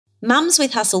Mums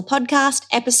with Hustle podcast,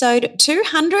 episode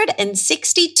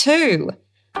 262.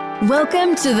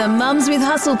 Welcome to the Mums with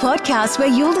Hustle podcast, where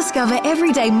you'll discover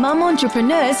everyday mum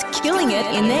entrepreneurs killing it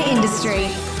in their industry.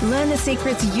 Learn the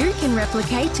secrets you can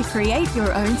replicate to create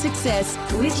your own success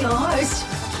with your host,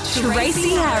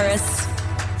 Tracy Harris.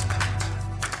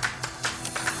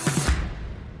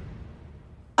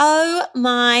 Oh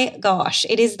my gosh,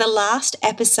 it is the last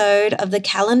episode of the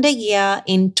calendar year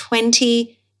in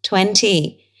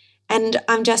 2020. And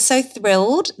I'm just so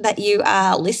thrilled that you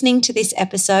are listening to this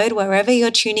episode wherever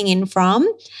you're tuning in from.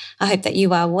 I hope that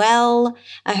you are well.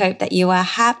 I hope that you are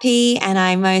happy. And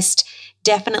I most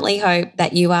definitely hope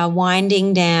that you are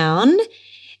winding down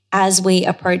as we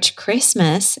approach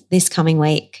Christmas this coming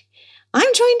week.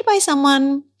 I'm joined by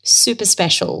someone super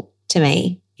special to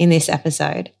me in this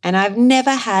episode, and I've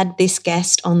never had this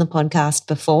guest on the podcast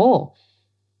before.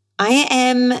 I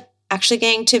am actually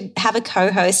going to have a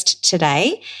co-host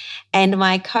today. And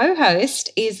my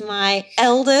co-host is my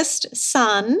eldest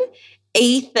son,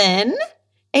 Ethan.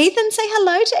 Ethan, say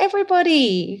hello to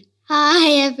everybody.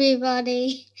 Hi,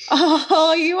 everybody.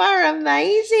 Oh, you are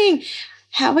amazing.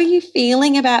 How are you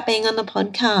feeling about being on the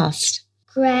podcast?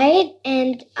 Great,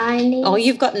 and I need... Oh,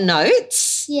 you've got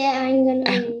notes? Yeah, I'm going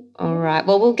to read. All right.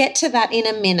 Well, we'll get to that in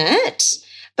a minute.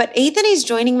 But Ethan is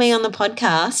joining me on the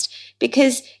podcast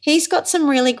because he's got some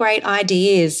really great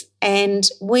ideas, and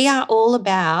we are all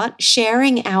about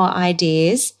sharing our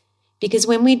ideas, because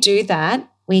when we do that,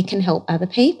 we can help other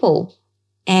people.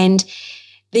 And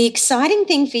the exciting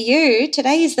thing for you,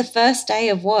 today is the first day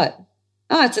of what?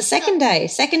 Oh, it's the second day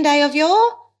of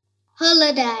your?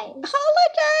 Holidays.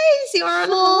 Holidays. You're on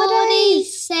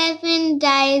holidays. 47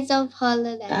 days of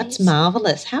holidays. That's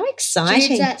marvellous. How exciting.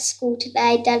 Jude's at school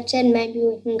today. Dad said maybe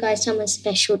we can go somewhere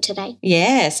special today.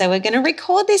 Yeah, so we're going to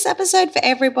record this episode for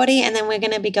everybody, and then we're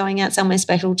going to be going out somewhere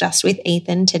special just with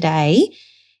Ethan today.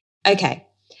 Okay,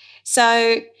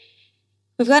 so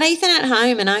we've got Ethan at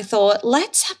home, and I thought,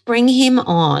 let's bring him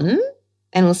on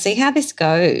and we'll see how this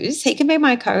goes. He can be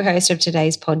my co-host of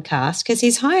today's podcast because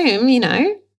he's home, you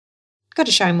know. Got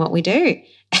to show him what we do.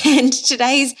 And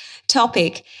today's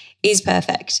topic is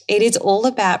perfect. It is all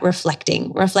about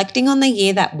reflecting on the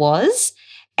year that was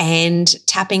and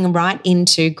tapping right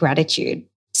into gratitude.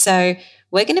 So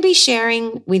we're going to be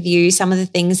sharing with you some of the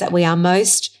things that we are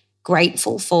most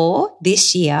grateful for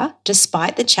this year,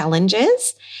 despite the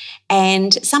challenges,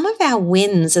 and some of our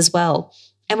wins as well.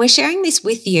 And we're sharing this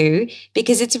with you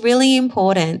because it's really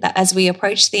important that as we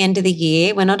approach the end of the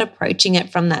year, we're not approaching it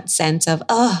from that sense of,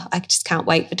 oh, I just can't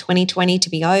wait for 2020 to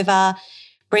be over,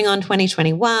 bring on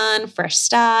 2021, fresh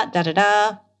start,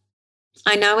 da-da-da.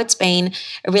 I know it's been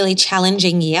a really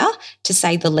challenging year, to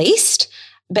say the least,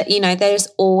 but, you know, there's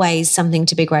always something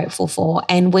to be grateful for.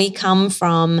 And we come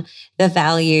from the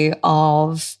value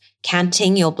of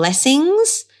counting your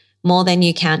blessings more than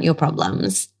you count your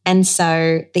problems. And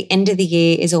so the end of the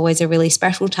year is always a really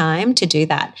special time to do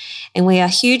that. And we are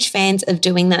huge fans of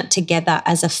doing that together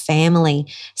as a family.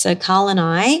 So Carl and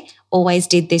I always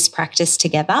did this practice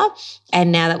together.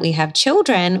 And now that we have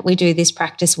children, we do this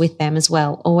practice with them as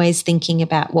well, always thinking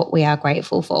about what we are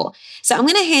grateful for. So I'm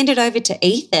going to hand it over to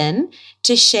Ethan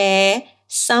to share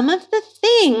some of the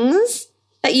things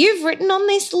that you've written on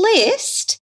this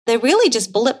list. They're really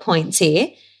just bullet points here.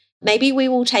 Maybe we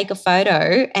will take a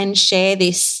photo and share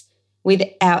this with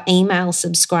our email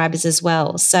subscribers as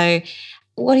well. So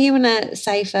what do you want to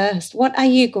say first? What are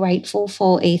you grateful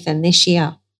for, Ethan, this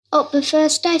year? Oh, but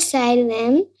first I say to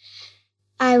them,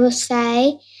 I will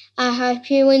say, I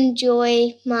hope you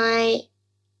enjoy my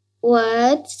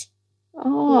words.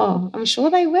 Oh, I'm sure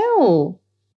they will.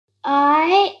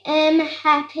 I am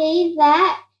happy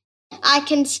that I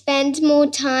can spend more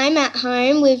time at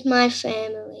home with my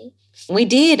family. We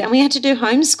did, and we had to do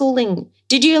homeschooling.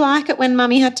 Did you like it when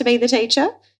Mummy had to be the teacher?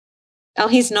 Oh,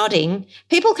 he's nodding.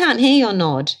 People can't hear your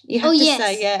nod. You have to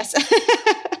say yes.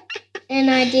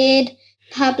 And I did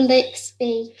public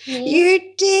speaking.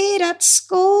 You did at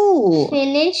school.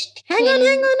 Finished. Hang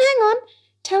on.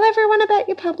 Tell everyone about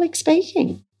your public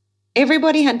speaking.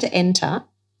 Everybody had to enter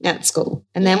at school.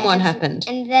 And then what happened?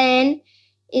 And then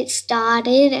it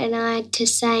started and I had to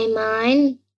say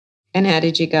mine. And how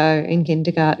did you go in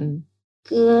kindergarten?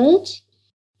 Good.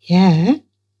 Yeah,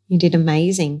 you did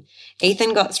amazing.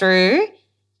 Ethan got through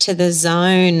to the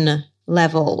zone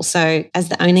level. So as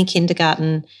the only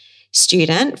kindergarten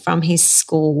student from his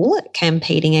school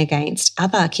competing against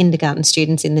other kindergarten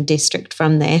students in the district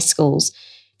from their schools.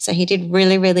 So he did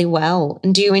really, really well.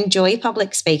 And do you enjoy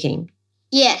public speaking?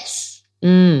 Yes.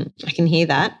 I can hear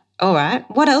that. All right.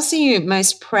 What else are you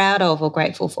most proud of or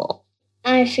grateful for?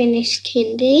 I finished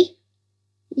kindy.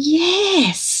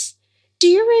 Yes. Do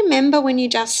you remember when you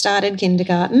just started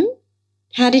kindergarten?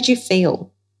 How did you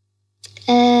feel?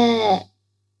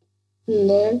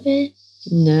 Nervous.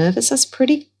 Nervous? That's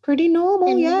pretty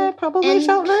normal. Yeah, probably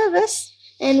felt nervous.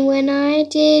 And when I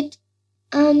did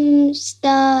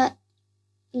start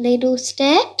Little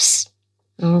Steps,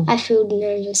 I feel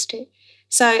nervous too.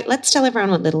 So let's tell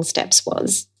everyone what Little Steps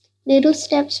was. Little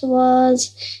Steps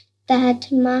was they had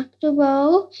to mark the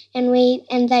roll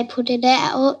and they put it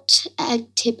out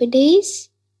activities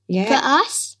for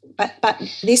us. But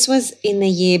this was in the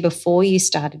year before you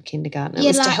started kindergarten. It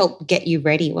was to help get you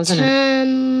ready, wasn't it?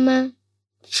 Term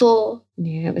 4.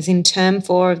 Yeah, it was in term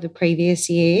 4 of the previous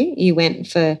year. You went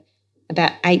for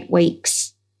about 8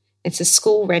 weeks. It's a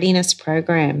school readiness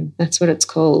program. That's what it's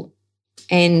called.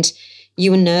 And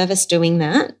you were nervous doing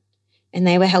that, and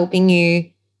they were helping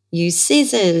you use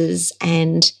scissors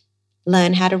and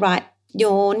learn how to write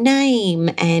your name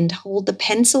and hold the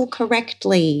pencil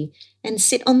correctly and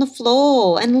sit on the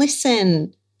floor and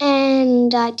listen.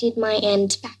 And I did my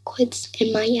ends backwards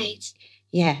and my A's.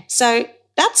 Yeah, so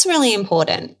that's really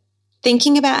important,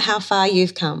 thinking about how far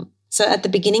you've come. So at the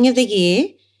beginning of the year,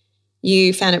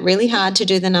 you found it really hard to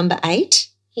do the number 8?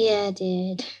 Yeah, I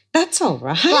did. That's all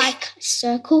right. Like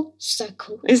circle,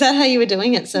 circle. Is that how you were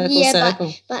doing it, circle,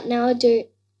 circle? But now I do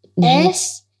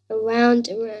S, around.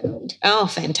 Oh,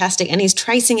 fantastic. And he's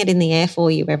tracing it in the air for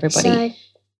you, everybody. So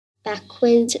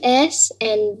backwards S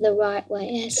and the right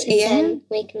way S, and then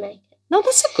we can make it. No,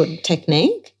 that's a good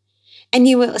technique. And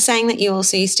you were saying that you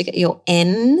also used to get your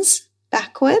N's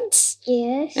backwards?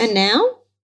 Yes. And now?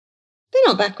 They're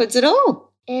not backwards at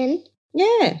all. N.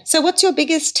 Yeah. So what's your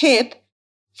biggest tip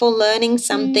for learning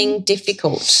something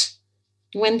difficult?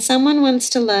 When someone wants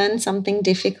to learn something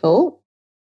difficult,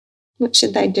 what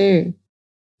should they do?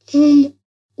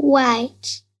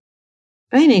 Wait.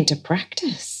 They need to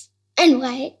practice. And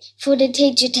wait for the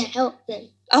teacher to help them.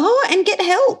 Oh, and get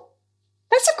help.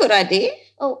 That's a good idea.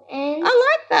 Oh, and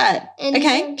I like that.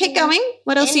 Okay, keep going.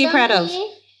 What else are you proud of?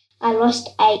 I lost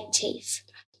 8 teeth.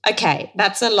 Okay,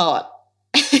 that's a lot.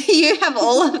 You have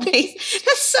all of these.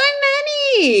 There's so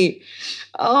many.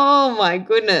 Oh, my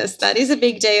goodness. That is a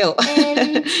big deal.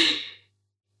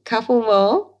 Couple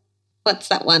more. What's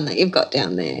that one that you've got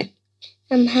down there?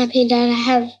 I'm happy that I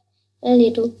have a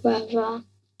little brother.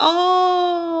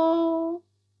 Oh,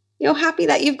 you're happy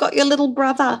that you've got your little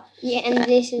brother. Yeah, and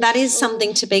that is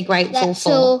something to be grateful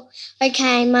for. All.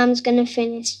 Okay, Mum's going to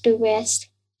finish the rest.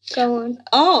 Go on.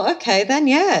 Oh, okay, then,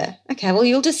 yeah. Okay, well,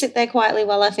 you'll just sit there quietly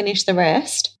while I finish the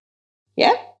rest.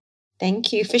 Yeah?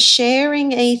 Thank you for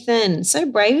sharing, Ethan. So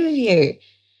brave of you.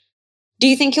 Do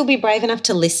you think you'll be brave enough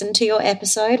to listen to your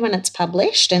episode when it's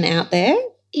published and out there?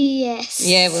 Yes.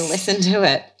 Yeah, we'll listen to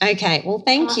it. Okay, well,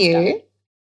 thank you.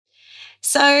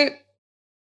 So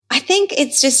I think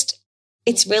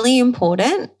it's really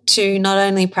important to not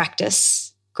only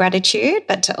practice gratitude,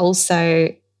 but to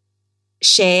also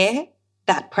share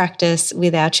that practice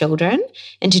with our children,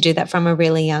 and to do that from a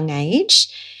really young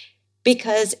age,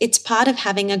 because it's part of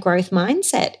having a growth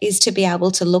mindset, is to be able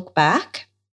to look back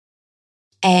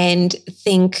and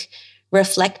think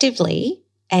reflectively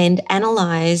and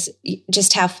analyze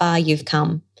just how far you've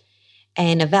come,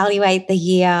 and evaluate the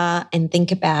year and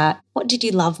think about what did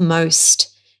you love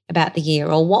most about the year,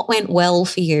 or what went well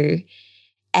for you,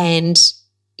 and,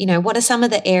 you know, what are some of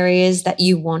the areas that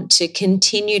you want to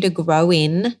continue to grow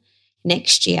in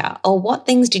next year, or what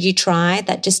things did you try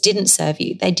that just didn't serve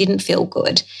you, they didn't feel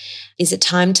good. Is it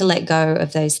time to let go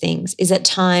of those things? Is it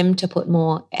time to put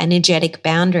more energetic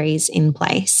boundaries in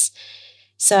place?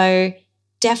 So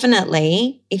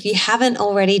definitely, if you haven't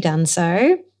already done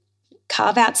so,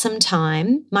 carve out some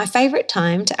time. My favorite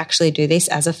time to actually do this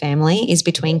as a family is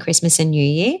between Christmas and New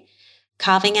Year,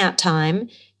 carving out time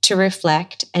to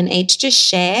reflect and each just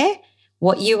share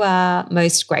what you are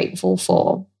most grateful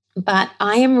for. But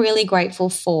I am really grateful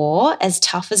for, as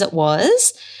tough as it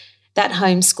was, that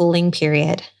homeschooling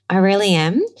period. I really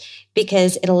am,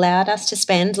 because it allowed us to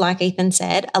spend, like Ethan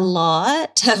said, a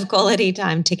lot of quality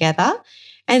time together.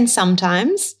 And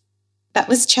sometimes that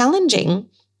was challenging,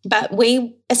 but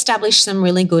we established some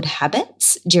really good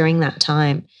habits during that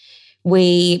time.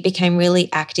 We became really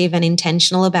active and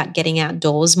intentional about getting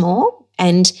outdoors more,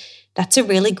 and that's a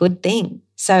really good thing.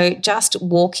 So just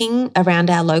walking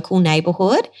around our local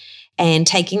neighbourhood and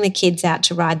taking the kids out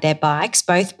to ride their bikes.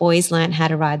 Both boys learned how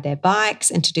to ride their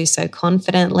bikes and to do so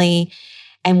confidently.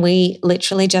 And we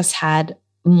literally just had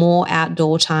more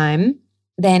outdoor time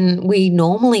than we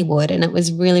normally would. And it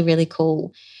was really, really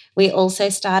cool. We also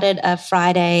started a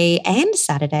Friday and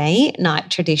Saturday night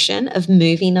tradition of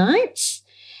movie nights.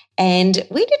 And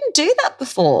we didn't do that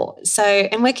before.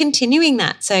 And we're continuing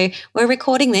that. So we're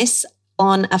recording this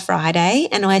on a Friday,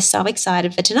 and we're so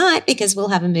excited for tonight because we'll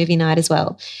have a movie night as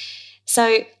well.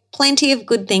 So plenty of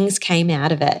good things came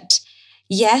out of it.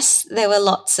 Yes, there were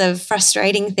lots of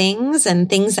frustrating things and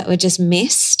things that were just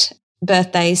missed,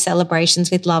 birthdays, celebrations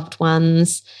with loved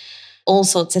ones, all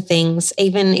sorts of things.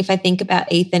 Even if I think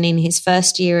about Ethan in his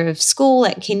first year of school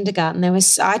at kindergarten,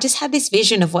 I just had this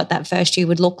vision of what that first year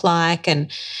would look like.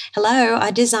 And hello,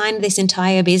 I designed this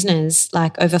entire business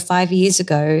like over 5 years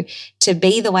ago to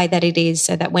be the way that it is,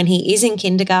 so that when he is in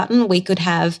kindergarten, we could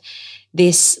have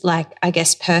this, like, I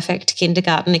guess, perfect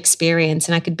kindergarten experience,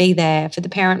 and I could be there for the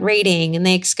parent reading and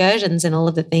the excursions and all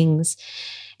of the things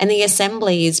and the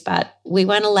assemblies, but we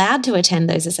weren't allowed to attend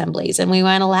those assemblies, and we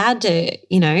weren't allowed to,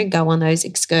 go on those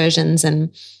excursions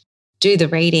and do the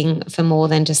reading for more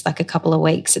than just like a couple of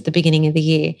weeks at the beginning of the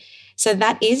year. So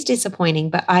that is disappointing,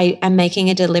 but I am making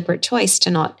a deliberate choice to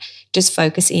not just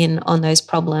focus in on those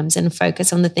problems and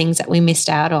focus on the things that we missed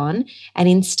out on. And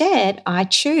instead, I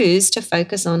choose to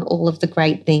focus on all of the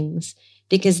great things,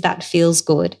 because that feels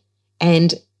good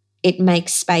and it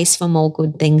makes space for more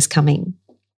good things coming.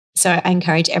 So I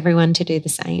encourage everyone to do the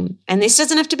same. And this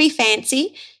doesn't have to be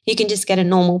fancy. You can just get a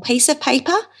normal piece of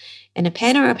paper and a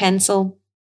pen or a pencil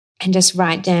and just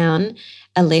write down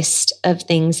a list of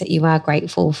things that you are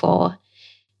grateful for.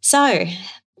 So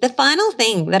the final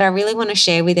thing that I really want to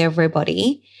share with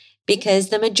everybody, because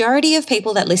the majority of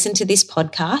people that listen to this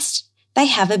podcast, they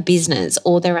have a business,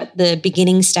 or they're at the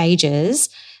beginning stages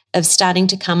of starting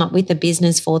to come up with a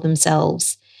business for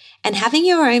themselves. And having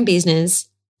your own business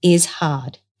is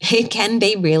hard. It can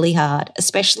be really hard,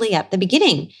 especially at the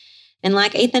beginning. And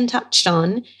like Ethan touched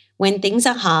on, when things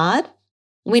are hard,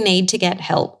 we need to get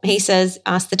help. He says,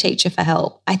 ask the teacher for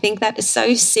help. I think that is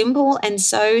so simple and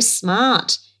so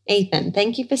smart, Ethan.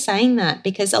 Thank you for saying that,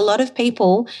 because a lot of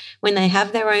people, when they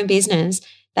have their own business,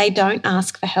 they don't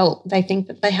ask for help. They think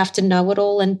that they have to know it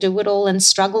all and do it all and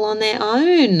struggle on their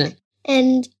own.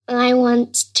 And I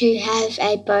want to have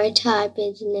a bow tie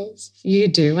business. You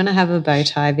do want to have a bow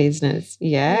tie business.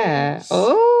 Yeah. Yes.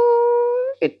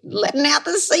 Oh, letting out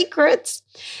the secrets.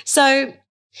 So,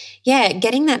 yeah,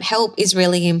 getting that help is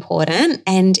really important.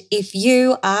 And if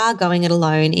you are going it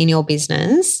alone in your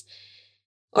business,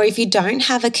 or if you don't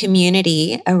have a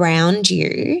community around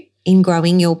you in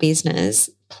growing your business,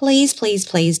 please, please,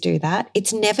 please do that.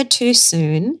 It's never too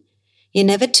soon. You're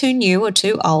never too new or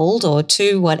too old or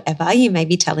too whatever you may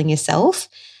be telling yourself.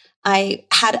 I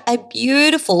had a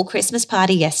beautiful Christmas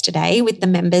party yesterday with the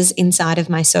members inside of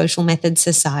my Social Methods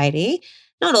Society.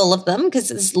 Not all of them, because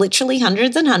there's literally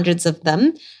hundreds and hundreds of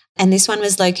them. And this one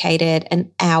was located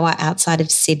an hour outside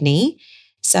of Sydney.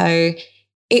 So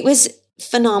it was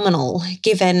phenomenal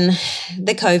given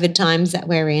the COVID times that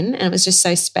we're in, and it was just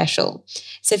so special.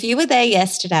 So if you were there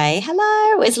yesterday,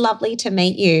 hello, it was lovely to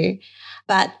meet you.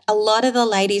 But a lot of the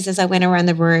ladies, as I went around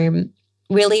the room,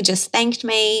 really just thanked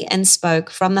me and spoke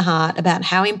from the heart about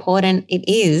how important it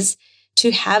is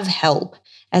to have help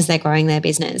as they're growing their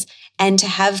business and to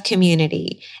have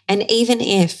community. And even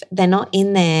if they're not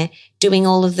in there doing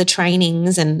all of the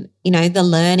trainings and, the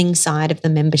learning side of the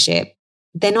membership,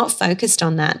 they're not focused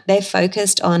on that. They're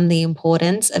focused on the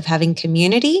importance of having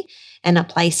community and a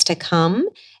place to come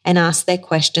and ask their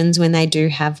questions when they do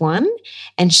have one,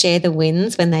 and share the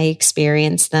wins when they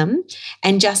experience them,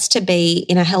 and just to be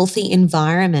in a healthy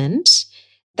environment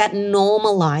that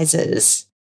normalizes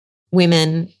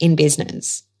women in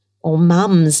business or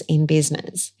mums in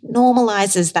business,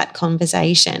 normalizes that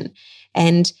conversation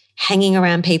and hanging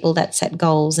around people that set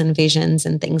goals and visions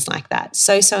and things like that.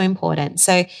 So, so important.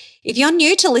 So if you're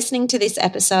new to listening to this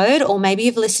episode, or maybe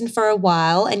you've listened for a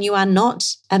while and you are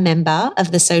not a member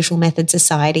of the Social Methods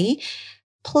Society,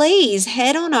 please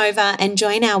head on over and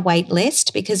join our wait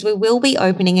list, because we will be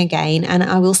opening again, and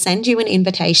I will send you an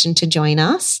invitation to join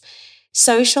us.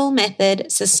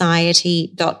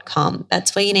 socialmethodsociety.com.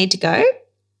 That's where you need to go.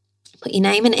 Put your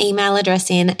name and email address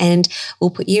in, and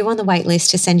we'll put you on the wait list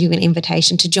to send you an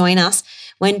invitation to join us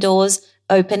when doors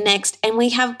open next. And we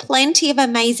have plenty of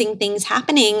amazing things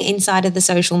happening inside of the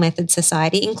Social Methods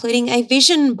Society, including a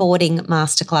vision boarding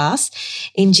masterclass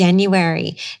in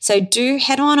January. So do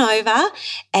head on over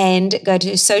and go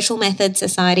to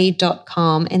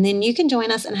socialmethodsociety.com, and then you can join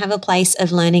us and have a place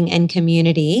of learning and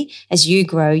community as you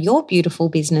grow your beautiful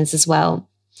business as well.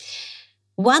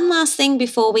 One last thing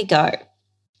before we go.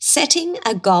 Setting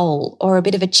a goal or a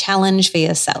bit of a challenge for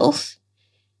yourself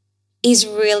is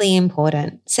really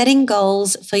important. Setting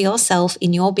goals for yourself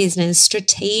in your business,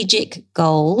 strategic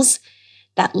goals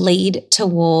that lead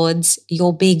towards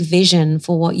your big vision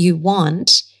for what you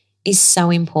want, is so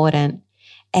important.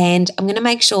 And I'm going to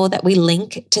make sure that we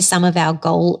link to some of our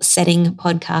goal setting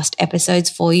podcast episodes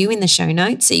for you in the show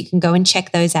notes, so you can go and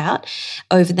check those out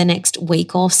over the next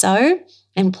week or so.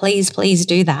 And please, please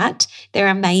do that. They're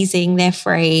amazing. They're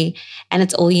free. And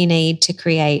it's all you need to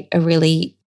create a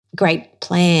really great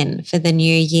plan for the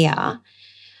new year.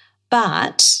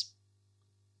 But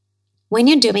when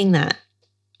you're doing that,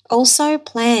 also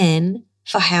plan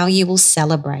for how you will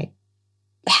celebrate.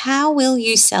 How will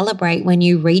you celebrate when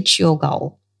you reach your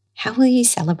goal? How will you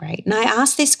celebrate? And I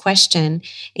asked this question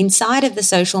inside of the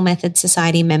Social Method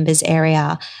Society members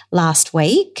area last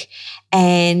week.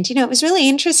 And, it was really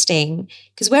interesting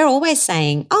because we're always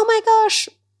saying, oh my gosh,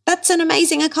 that's an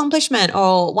amazing accomplishment,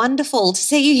 or wonderful to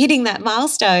see you hitting that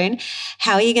milestone.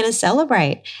 How are you going to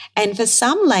celebrate? And for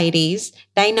some ladies,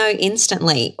 they know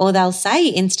instantly, or they'll say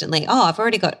instantly, oh, I've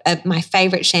already got my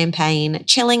favorite champagne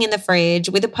chilling in the fridge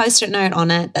with a Post-it note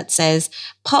on it that says,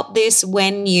 pop this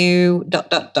when you ...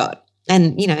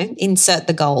 and, insert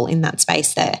the goal in that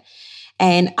space there.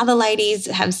 And other ladies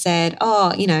have said,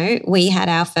 oh, we had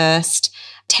our first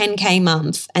 10K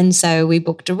month, and so we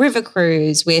booked a river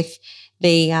cruise with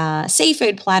the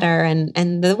seafood platter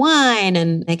and the wine,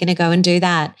 and they're going to go and do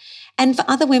that. And for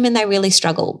other women, they really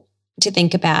struggle to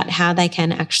think about how they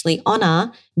can actually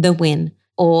honor the win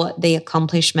or the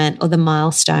accomplishment or the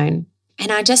milestone.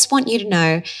 And I just want you to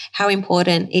know how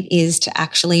important it is to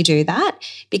actually do that,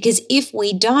 because if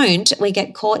we don't, we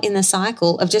get caught in the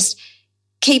cycle of just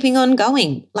keeping on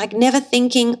going, like never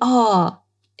thinking, oh,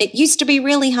 it used to be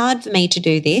really hard for me to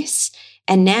do this,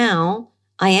 and now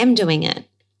I am doing it.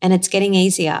 And it's getting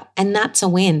easier, and that's a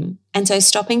win. And so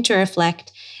stopping to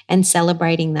reflect and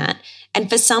celebrating that. And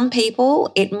for some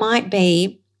people, it might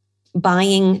be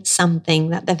buying something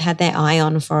that they've had their eye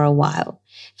on for a while.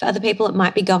 For other people, it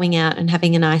might be going out and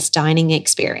having a nice dining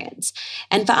experience.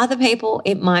 And for other people,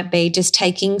 it might be just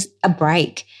taking a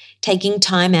break, taking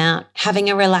time out, having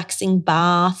a relaxing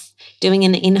bath, doing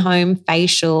an in-home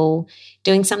facial,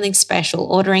 doing something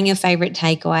special, ordering your favorite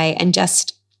takeaway, and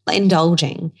just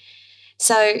indulging.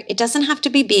 So it doesn't have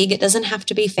to be big. It doesn't have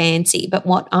to be fancy. But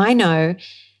what I know,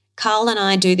 Carl and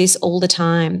I do this all the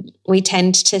time. We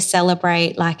tend to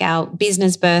celebrate like our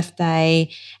business birthday.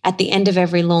 At the end of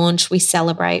every launch, we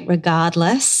celebrate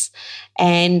regardless.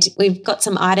 And we've got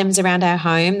some items around our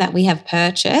home that we have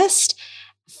purchased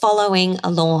following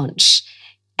a launch.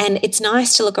 And it's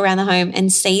nice to look around the home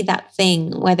and see that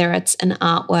thing, whether it's an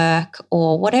artwork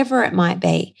or whatever it might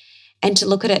be, and to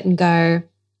look at it and go,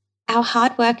 our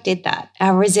hard work did that.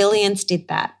 Our resilience did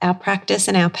that. Our practice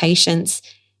and our patience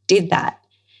did that.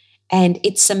 And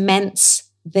it cements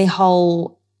the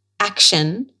whole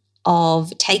action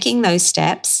of taking those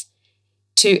steps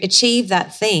to achieve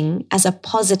that thing as a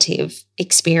positive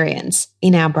experience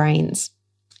in our brains.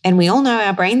 And we all know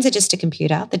our brains are just a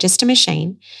computer. They're just a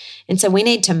machine. And so we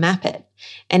need to map it.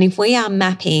 And if we are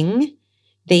mapping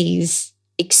these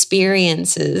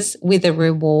experiences with a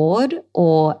reward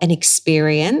or an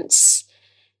experience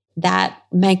that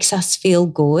makes us feel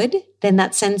good, then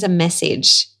that sends a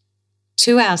message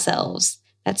to ourselves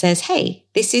that says, hey,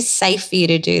 this is safe for you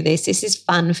to do this. This is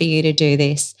fun for you to do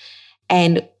this.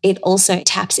 And it also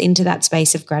taps into that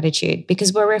space of gratitude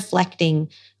because we're reflecting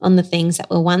on the things that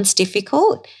were once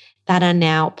difficult that are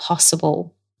now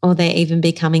possible, or they're even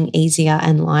becoming easier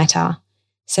and lighter.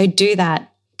 So do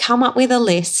that. Come up with a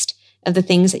list of the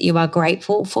things that you are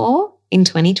grateful for in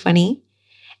 2020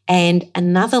 and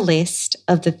another list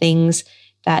of the things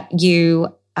that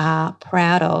you are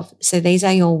proud of. So these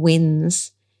are your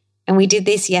wins. And we did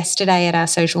this yesterday at our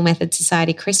Social Method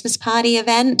Society Christmas party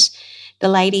event. The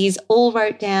ladies all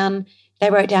wrote down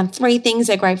 3 things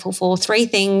they're grateful for, 3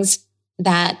 things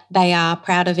that they are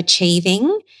proud of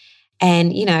achieving.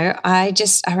 And, I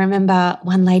remember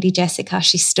one lady, Jessica,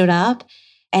 she stood up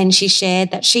and she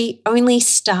shared that she only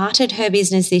started her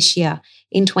business this year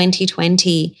in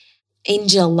 2020 in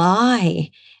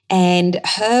July. And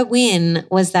her win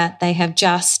was that they have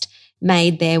just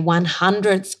made their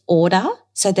 100th order.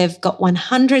 So they've got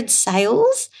 100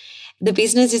 sales. The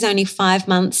business is only 5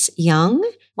 months young,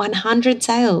 100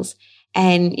 sales.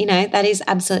 And, that is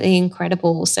absolutely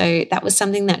incredible. So that was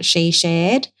something that she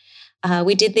shared.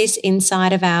 We did this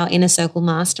inside of our Inner Circle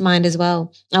Mastermind as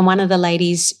well. And one of the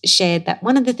ladies shared that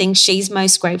one of the things she's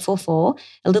most grateful for,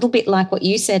 a little bit like what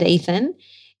you said, Ethan,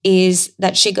 is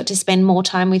that she got to spend more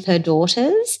time with her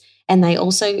daughters, and they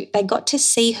got to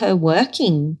see her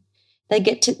working. They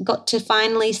got to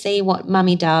finally see what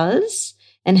mummy does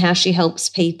and how she helps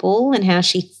people and how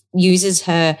she uses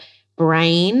her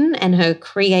brain and her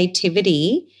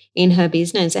creativity in her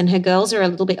business. And her girls are a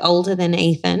little bit older than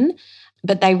Ethan.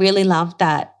 But they really loved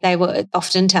that. They were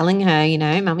often telling her, you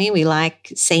know, Mummy, we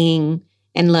like seeing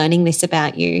and learning this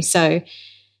about you. So,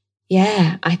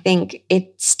 yeah, I think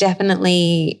it's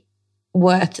definitely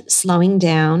worth slowing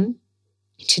down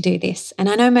to do this. And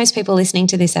I know most people listening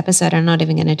to this episode are not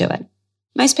even going to do it.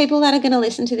 Most people that are going to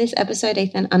listen to this episode,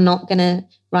 Ethan, are not going to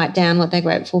write down what they're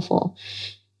grateful for.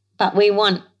 But we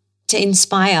want to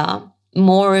inspire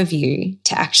more of you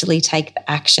to actually take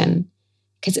the action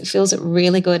because it feels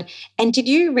really good. And did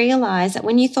you realize that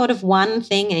when you thought of one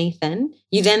thing, Ethan,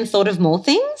 you then thought of more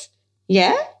things?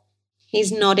 Yeah?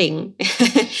 He's nodding.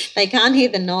 They can't hear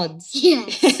the nods.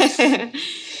 Yeah.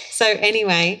 So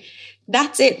anyway,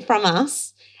 that's it from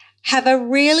us. Have a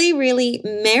really, really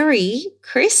Merry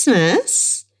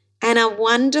Christmas and a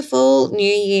wonderful New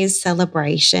Year's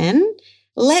celebration.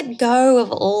 Let go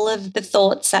of all of the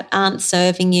thoughts that aren't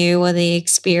serving you or the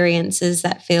experiences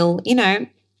that feel, you know,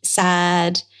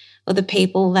 sad or the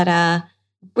people that are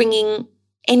bringing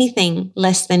anything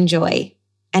less than joy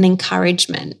and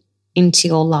encouragement into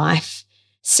your life.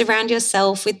 Surround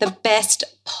yourself with the best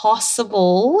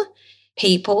possible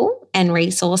people and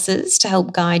resources to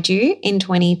help guide you in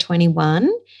 2021.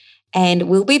 And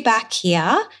we'll be back here.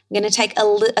 I'm going to take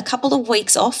a couple of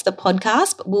weeks off the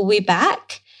podcast, but we'll be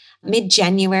back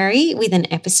mid-January with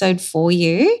an episode for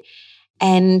you.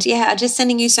 And yeah, just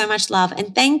sending you so much love.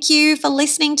 And thank you for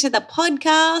listening to the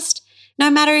podcast. No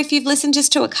matter if you've listened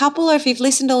just to a couple or if you've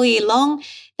listened all year long,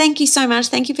 thank you so much.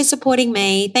 Thank you for supporting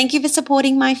me. Thank you for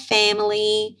supporting my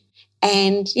family.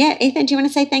 And yeah, Ethan, do you want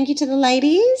to say thank you to the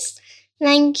ladies?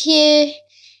 Thank you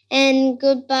and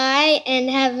goodbye and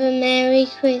have a Merry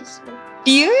Christmas.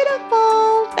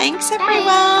 Beautiful. Thanks, everyone.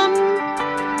 Bye.